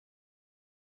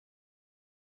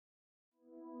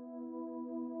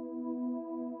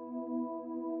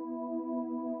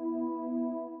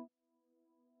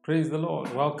Praise the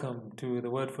Lord. Welcome to the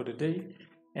word for today.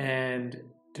 And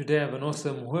today I have an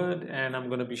awesome word, and I'm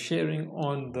going to be sharing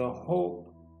on the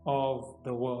hope of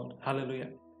the world. Hallelujah.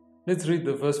 Let's read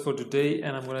the verse for today,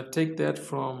 and I'm going to take that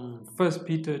from 1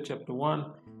 Peter chapter 1,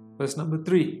 verse number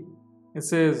 3. It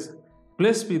says,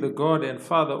 "Blessed be the God and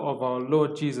Father of our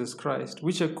Lord Jesus Christ,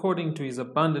 which according to his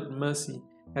abundant mercy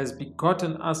has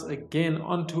begotten us again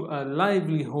unto a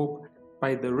lively hope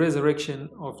by the resurrection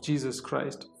of Jesus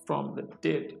Christ from the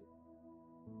dead."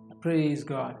 Praise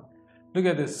God. Look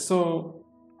at this. So,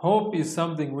 hope is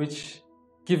something which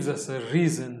gives us a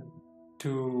reason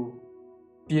to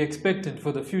be expectant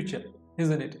for the future,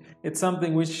 isn't it? It's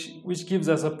something which gives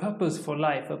us a purpose for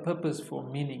life, a purpose for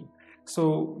meaning.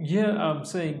 So, here I'm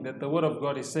saying that the Word of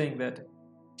God is saying that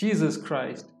Jesus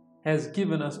Christ has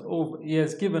given us He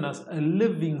has given us a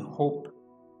living hope.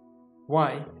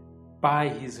 Why? By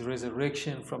his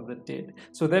resurrection from the dead.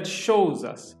 So that shows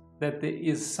us that there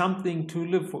is something to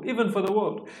live for, even for the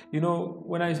world. You know,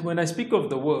 when I speak of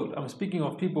the world, I'm speaking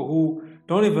of people who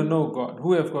don't even know God,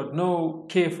 who have got no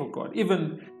care for God,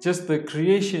 even just the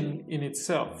creation in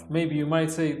itself. Maybe you might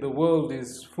say the world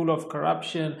is full of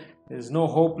corruption, there's no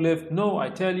hope left. No, I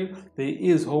tell you, there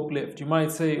is hope left. You might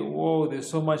say, whoa, there's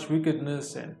so much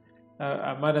wickedness and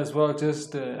I might as well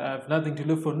just have nothing to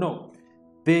live for. No.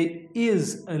 There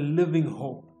is a living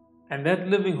hope, and that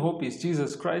living hope is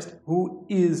Jesus Christ, who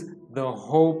is the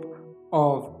hope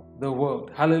of the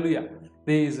world. Hallelujah.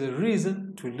 There is a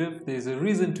reason to live, there is a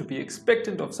reason to be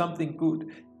expectant of something good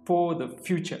for the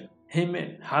future.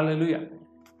 Amen. Hallelujah.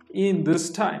 In this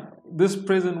time, this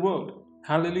present world,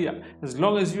 hallelujah. As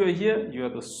long as you are here, you are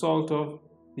the salt of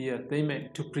the earth. Amen.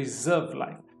 To preserve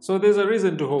life. So there's a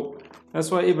reason to hope.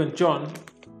 That's why even John,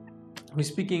 we're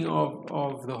speaking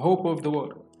of the hope of the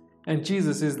world. And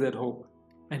Jesus is that hope.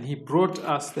 And he brought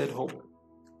us that hope.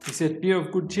 He said, "Be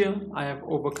of good cheer, I have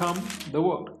overcome the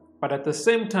world." But at the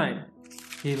same time,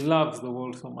 he loves the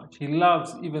world so much. He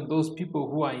loves even those people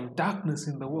who are in darkness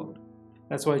in the world.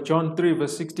 That's why John 3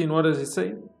 verse 16, what does it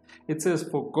say? It says,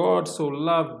 "For God so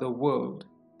loved the world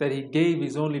that he gave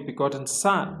his only begotten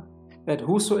Son, that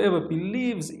whosoever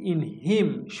believes in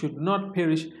him should not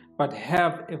perish, but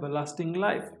have everlasting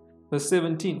life." Verse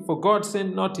 17, "For God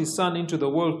sent not his Son into the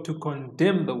world to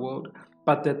condemn the world,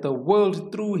 but that the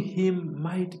world through him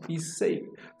might be saved."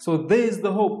 So there is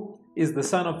the hope, is the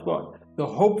Son of God, the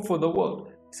hope for the world.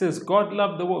 He says God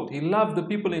loved the world. He loved the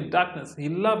people in darkness. He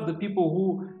loved the people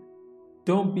who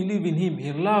don't believe in him.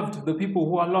 He loved the people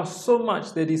who are lost so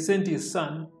much that he sent his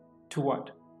Son to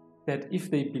what? That if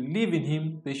they believe in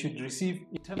him, they should receive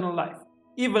eternal life,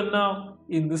 even now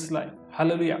in this life.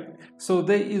 Hallelujah. So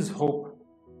there is hope.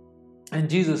 And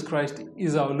Jesus Christ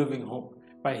is our living hope.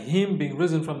 By him being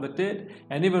risen from the dead,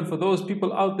 and even for those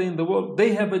people out there in the world,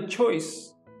 they have a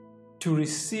choice to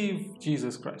receive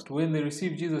Jesus Christ. When they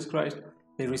receive Jesus Christ,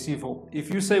 they receive hope. If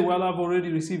you say, "Well, I've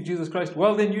already received Jesus Christ,"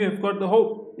 well, then you have got the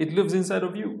hope. It lives inside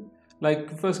of you.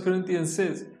 Like 1 Corinthians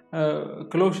says,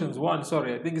 Colossians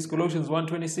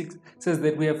 1:26 says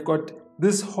that we have got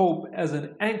this hope as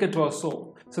an anchor to our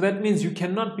soul. So that means you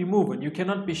cannot be moved, you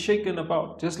cannot be shaken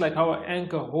about. Just like how an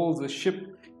anchor holds a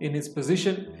ship in its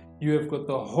position, you have got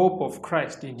the hope of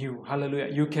Christ in you. Hallelujah.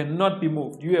 You cannot be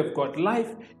moved. You have got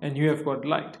life and you have got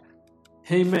light.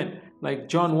 Amen. Like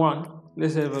John 1.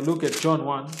 Let's have a look at John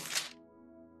 1.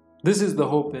 This is the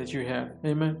hope that you have.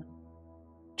 Amen.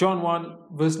 John 1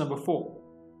 verse number 4.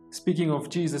 Speaking of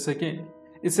Jesus again.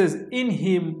 It says, "In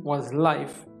him was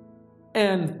life,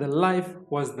 and the life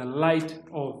was the light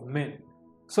of men."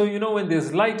 So you know, when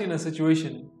there's light in a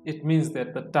situation, it means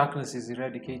that the darkness is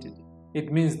eradicated.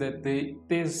 It means that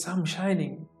there's some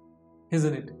shining,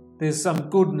 isn't it? There's some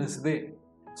goodness there.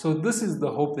 So this is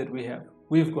the hope that we have.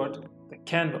 We've got the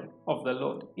candle of the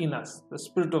Lord in us, the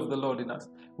Spirit of the Lord in us.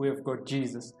 We have got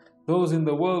Jesus. Those in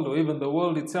the world, or even the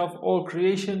world itself, all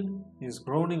creation is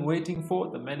groaning, waiting for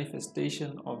the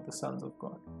manifestation of the sons of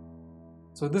God.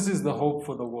 So this is the hope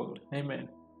for the world. Amen.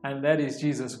 And that is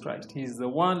Jesus Christ. He is the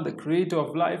one, the creator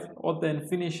of life, author and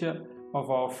finisher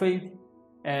of our faith.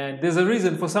 And there's a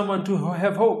reason for someone to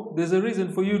have hope. There's a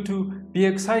reason for you to be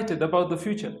excited about the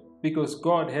future, because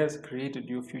God has created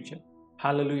your future.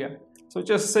 Hallelujah. So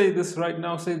just say this right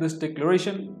now. Say this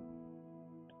declaration.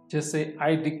 Just say,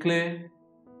 "I declare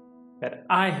that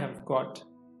I have got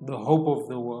the hope of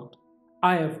the world.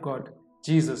 I have got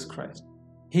Jesus Christ.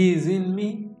 He is in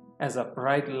me as a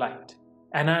bright light,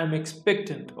 and I am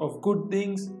expectant of good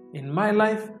things in my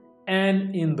life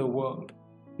and in the world,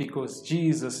 because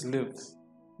Jesus lives."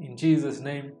 In Jesus'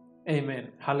 name, amen.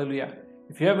 Hallelujah.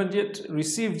 If you haven't yet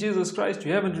received Jesus Christ,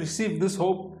 you haven't received this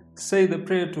hope, say the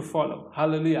prayer to follow.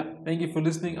 Hallelujah. Thank you for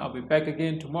listening. I'll be back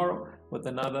again tomorrow with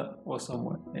another awesome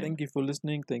word. Thank you for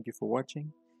listening. Thank you for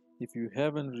watching. If you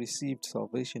haven't received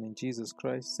salvation in Jesus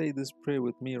Christ, say this prayer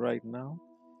with me right now.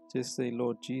 Just say,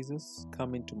 Lord Jesus,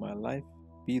 come into my life.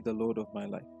 Be the Lord of my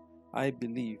life. I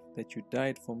believe that you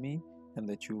died for me and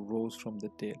that you rose from the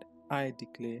dead. I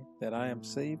declare that I am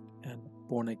saved and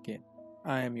born again.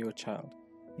 I am your child.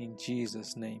 In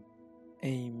Jesus' name,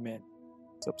 amen.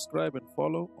 Subscribe and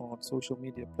follow on social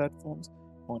media platforms,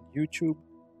 on YouTube,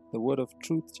 The Word of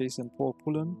Truth, Jason Paul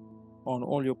Pullen, on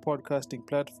all your podcasting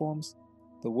platforms,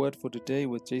 The Word for Today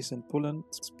with Jason Pullen,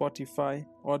 Spotify,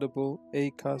 Audible,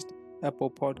 Acast,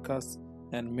 Apple Podcasts,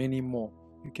 and many more.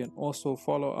 You can also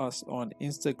follow us on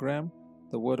Instagram,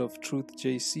 The Word of Truth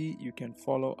JC. You can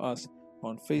follow us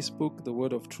on Facebook, The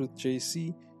Word of Truth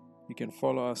JC. You can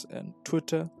follow us on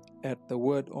Twitter at The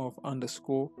Word of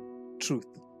 _Truth.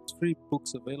 Free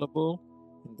books available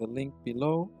in the link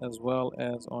below, as well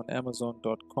as on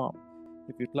Amazon.com.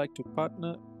 If you'd like to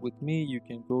partner with me, you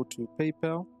can go to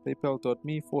PayPal,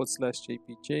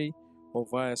 paypal.me/JPJ, or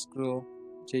via Skrill,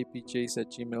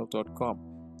 jpjs@gmail.com.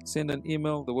 Send an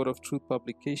email, The Word of Truth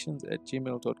Publications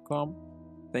 @gmail.com.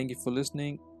 Thank you for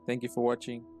listening. Thank you for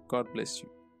watching. God bless you.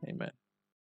 Amen.